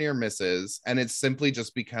 4 near misses, and it's simply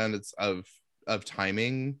just because of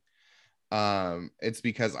timing. It's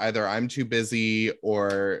because either I'm too busy,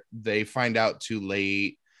 or they find out too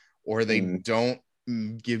late, or they don't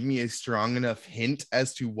give me a strong enough hint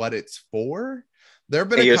as to what it's for. There have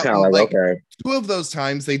been a couple, like, okay. 2 of those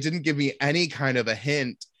times they didn't give me any kind of a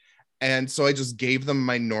hint, and so I just gave them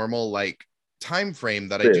my normal, like, time frame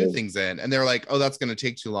that I do things in, and they're like, oh, that's going to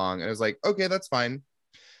take too long. And I was like, okay, that's fine.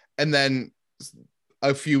 And then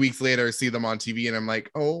a few weeks later, I see them on TV, and I'm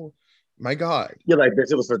like, oh my God. You're like,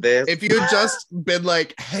 bitch, it was for this. If you had just been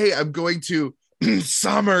like, hey, I'm going to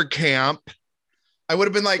summer camp, I would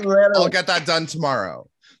have been like, I'll get that done tomorrow.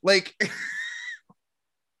 Like,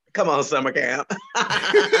 come on, summer camp.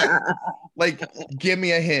 Like, give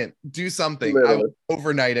me a hint. Do something. Literally. I will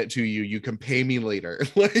overnight it to you. You can pay me later.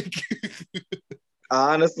 Like,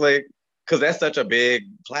 honestly, because that's such a big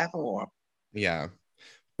platform. Yeah.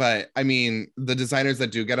 But I mean, the designers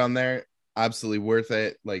that do get on there, absolutely worth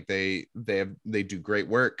it. Like, they do great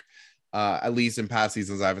work. At least in past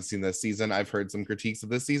seasons. I haven't seen this season. I've heard some critiques of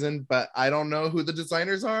this season, but I don't know who the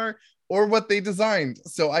designers are or what they designed.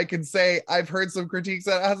 So I can say I've heard some critiques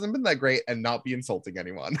that hasn't been that great and not be insulting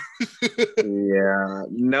anyone. Yeah,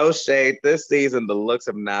 no shade. This season, the looks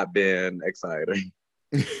have not been exciting.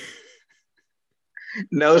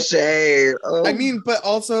 No shade. Oh. I mean, but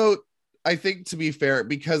also, I think, to be fair,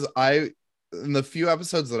 because in the few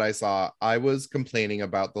episodes that I saw, I was complaining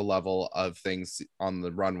about the level of things on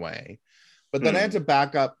the runway. But then I had to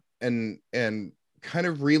back up and kind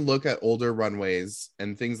of relook at older runways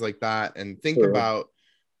and things like that, and think about,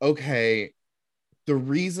 okay, the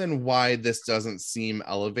reason why this doesn't seem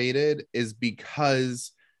elevated is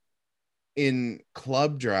because in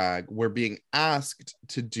club drag, we're being asked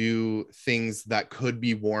to do things that could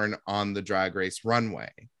be worn on the Drag Race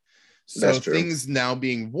runway. So things now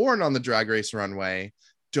being worn on the Drag Race runway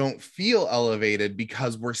don't feel elevated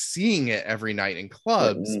because we're seeing it every night in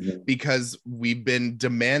clubs because we've been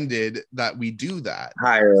demanded that we do that.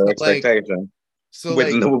 Higher expectation. So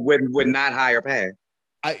with not higher pay.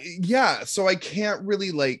 So I can't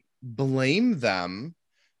really like blame them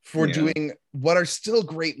for doing what are still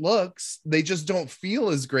great looks. They just don't feel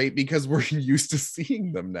as great because we're used to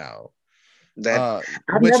seeing them now. I've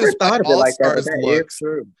never thought of it like that, but that is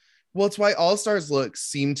true. Well, it's why All-Stars looks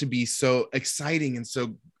seem to be so exciting and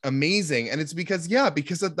so amazing. And it's because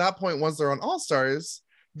at that point, once they're on All-Stars,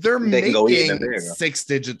 they're making 6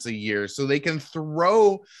 digits a year. So they can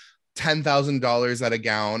throw $10,000 at a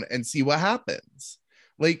gown and see what happens.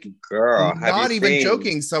 Like, girl, not even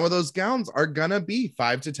joking, some of those gowns are gonna be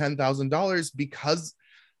 $5,000 to $10,000 because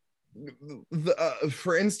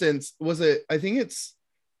for instance, I think it's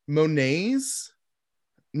Monet's?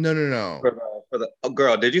 No. For the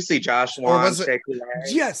girl, did you see Josh Swan, Shea Coulee?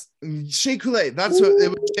 Yes, Shea Coulee. That's what it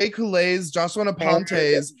was. Shea Coulee's, Jocelyn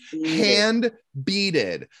Aponte's hand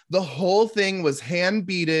beaded. The whole thing was hand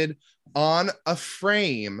beaded on a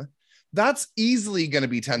frame. That's easily going to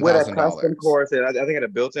be $10,000. With a custom corset. I think it had a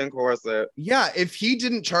built-in corset. Yeah, if he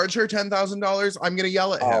didn't charge her $10,000, I'm going to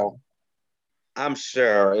yell at him. I'm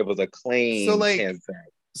sure it was a clean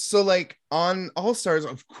So like on All Stars,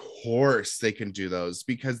 of course they can do those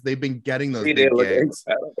because they've been getting those big gigs.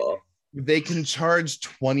 Incredible. They can charge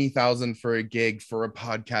 $20,000 for a gig for a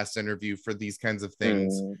podcast interview for these kinds of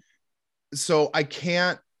things. So I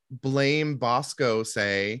can't blame Bosco,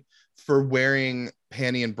 say, for wearing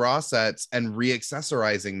panty and bra sets and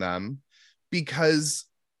re-accessorizing them because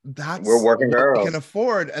that's we're working what girls. we can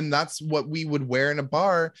afford, and that's what we would wear in a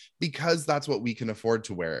bar because that's what we can afford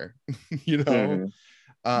to wear.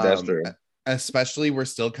 That's true. Especially we're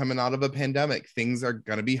still coming out of a pandemic. Things are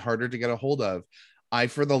going to be harder to get a hold of.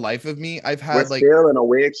 For the life of me, I've had we're still in a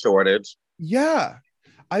wig shortage. Yeah.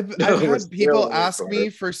 I've had people ask me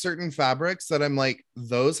for certain fabrics that I'm like,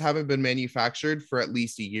 those haven't been manufactured for at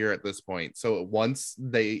least a year at this point. So once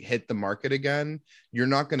they hit the market again, you're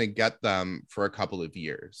not going to get them for a couple of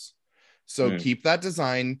years. So keep that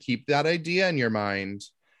design, keep that idea in your mind.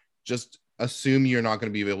 Just assume you're not going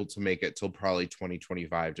to be able to make it till probably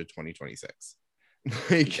 2025 to 2026.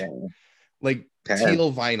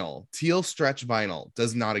 Teal stretch vinyl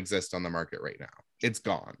does not exist on the market right now. It's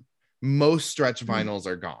gone. Most stretch vinyls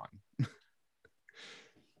are gone.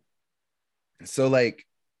 So like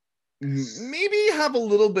maybe have a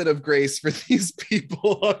little bit of grace for these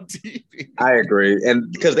people on TV. I agree.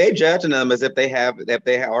 And because they judging them as if they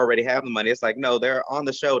already have the money. It's like, no, they're on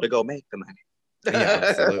the show to go make the money. Yeah,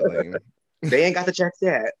 absolutely. They ain't got the checks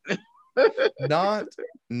yet.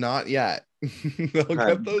 Not yet. They'll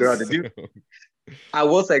get those girl, I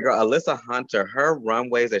will say, girl, Alyssa Hunter, her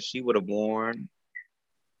runways that she would have worn,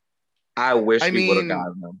 I wish we would have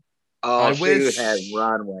gotten them. She had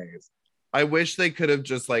runways. I wish they could have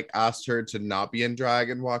just like asked her to not be in drag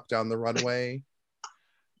and walk down the runway.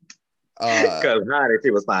 Because she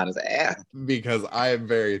was fine as ass. Because I am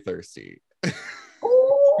very thirsty.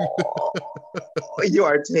 You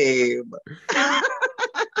are team.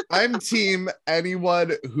 I'm team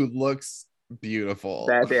anyone who looks beautiful.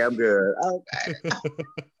 That damn good. Okay.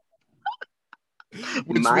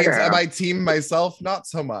 Which means am I team myself? Not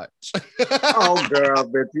so much. Oh girl,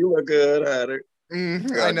 bitch, you look good, honey.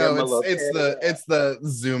 I know it's the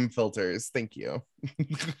Zoom filters. Thank you.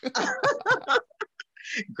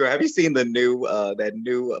 Girl, have you seen the new that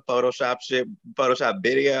new Photoshop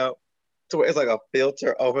video? To where it's like a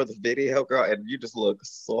filter over the video, girl, and you just look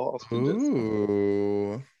soft.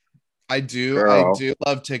 Ooh. I do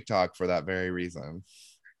love TikTok for that very reason.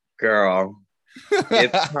 Girl,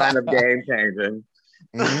 it's kind of game changing.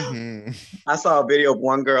 I saw a video of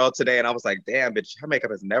one girl today and I was like, damn, bitch, her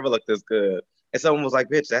makeup has never looked this good. And someone was like,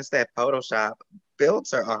 bitch, that's that Photoshop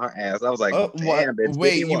filter on her ass. I was like, damn, bitch.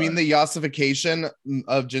 Wait, you mean the yassification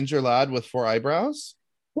of Ginger Lad with 4 eyebrows?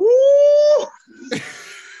 Woo!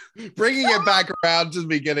 Bringing it back around to the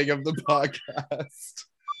beginning of the podcast.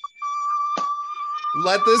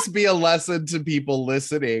 Let this be a lesson to people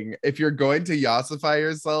listening. If you're going to yassify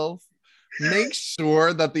yourself, make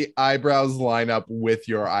sure that the eyebrows line up with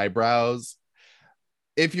your eyebrows.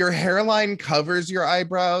 If your hairline covers your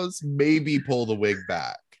eyebrows, maybe pull the wig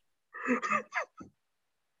back.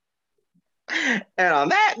 And on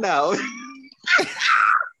that note,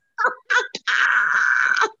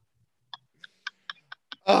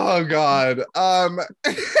 oh God.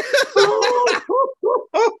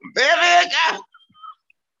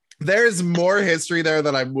 There's more history there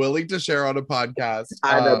that I'm willing to share on a podcast.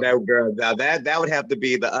 I know that, girl. Now that would have to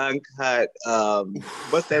be the uncut.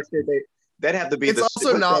 What's that shit? That'd have to be. It's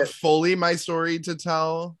also not fully my story to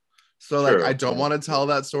tell, so like I don't want to tell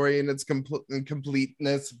that story in its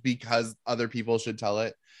completeness because other people should tell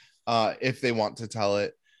it if they want to tell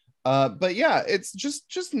it. But yeah, it's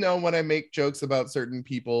just know when I make jokes about certain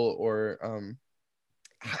people or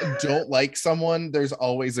don't like someone, there's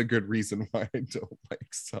always a good reason why I don't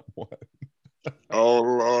like someone. Oh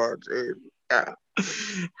Lord, dude. Yeah.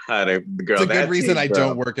 Honey, girl, it's a good reason I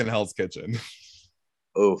don't work in Hell's Kitchen.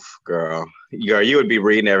 Oof, girl, you would be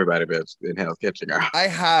reading everybody, bitch, in Hell's Kitchen, girl. I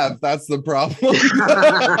have. That's the problem.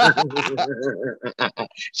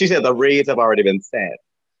 She said the reads have already been said.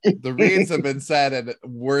 The reads have been said and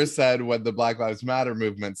were said when the Black Lives Matter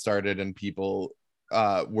movement started and people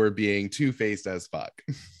were being two-faced as fuck.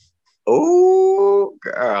 Oh,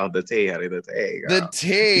 girl, the tea, honey, the tea. Girl. The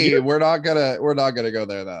tea. We're not gonna go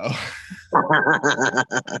there though.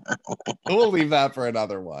 We'll leave that for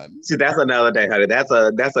another one. See, that's another day, honey. That's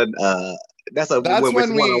when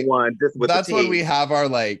one-on-one. That's when we have our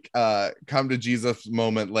like come to Jesus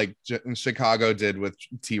moment, like Chicago did with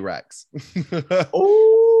T-Rex.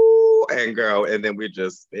 Oh, and girl, and then we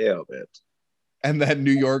just failed it. And then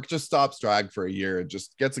New York just stops drag for a year and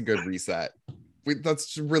just gets a good reset.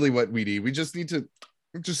 That's really what we need. We just need to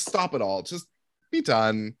just stop it all. Just be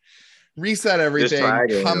done. Reset everything.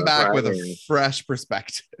 Come back with a fresh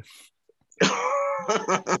perspective.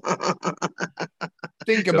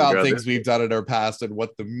 Think about things we've done in our past and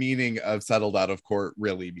what the meaning of settled out of court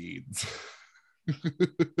really means.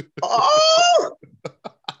 Oh!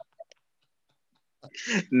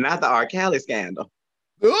 Not the R. Kelly scandal.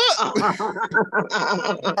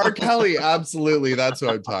 R. Kelly, absolutely. That's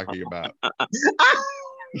what I'm talking about.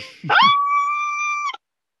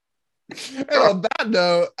 And on that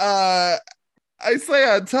note,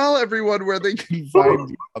 Islaya, tell everyone where they can find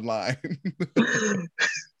you online.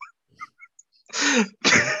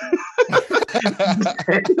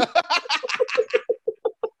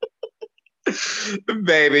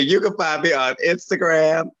 Baby, you can find me on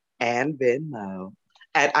Instagram and Venmo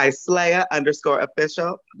at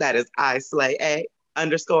Islaya_official. That is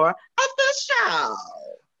Islaya_official.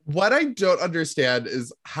 What I don't understand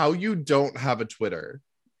is how you don't have a Twitter.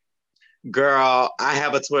 Girl, I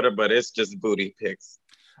have a Twitter, but it's just booty pics.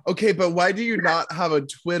 Okay, but why do you not have a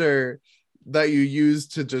Twitter that you use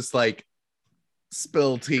to just like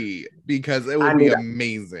spill tea? Because it would be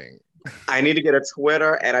amazing. I need to get a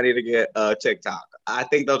Twitter and I need to get a TikTok. I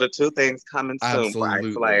think those are two things coming soon for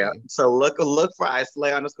Islaya. So look for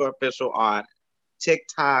Islaya_official on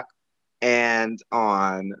TikTok and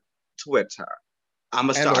on Twitter. I'm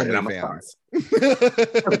a start. And I'm a start.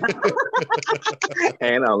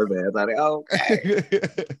 And OnlyFans, honey. Okay.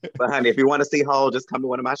 But honey, if you want to see Hole, just come to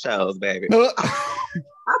one of my shows, baby.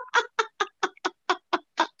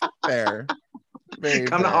 Fair.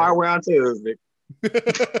 Come to Hardware on Tuesday.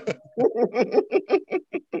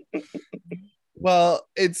 Well,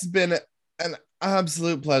 it's been an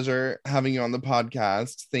absolute pleasure having you on the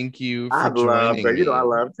podcast. Thank you for joining me. You know I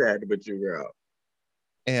love chatting with you, girl.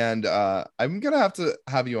 And I'm gonna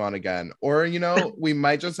have you on again, or we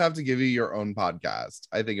might just have to give you your own podcast.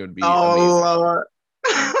 I think it would be amazing. Lord.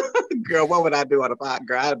 Girl, what would I do on a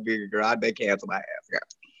podcast? I'd be cancel my ass, girl.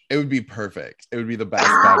 It would be perfect. It would be the best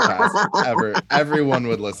podcast ever. Everyone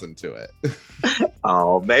would listen to it.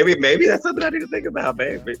 Oh, maybe that's something I need to think about,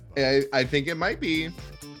 baby. I think it might be.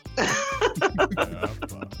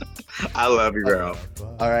 I love you, girl.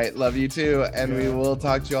 All right, love you too, and we will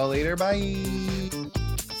talk to you all later. Bye.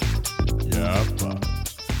 Yeah, but.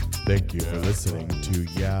 Thank you for listening to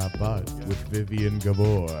Yeah But with Vivian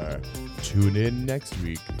Gabor. Tune in next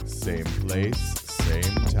week, same place, same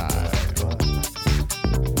time.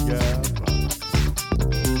 Yeah.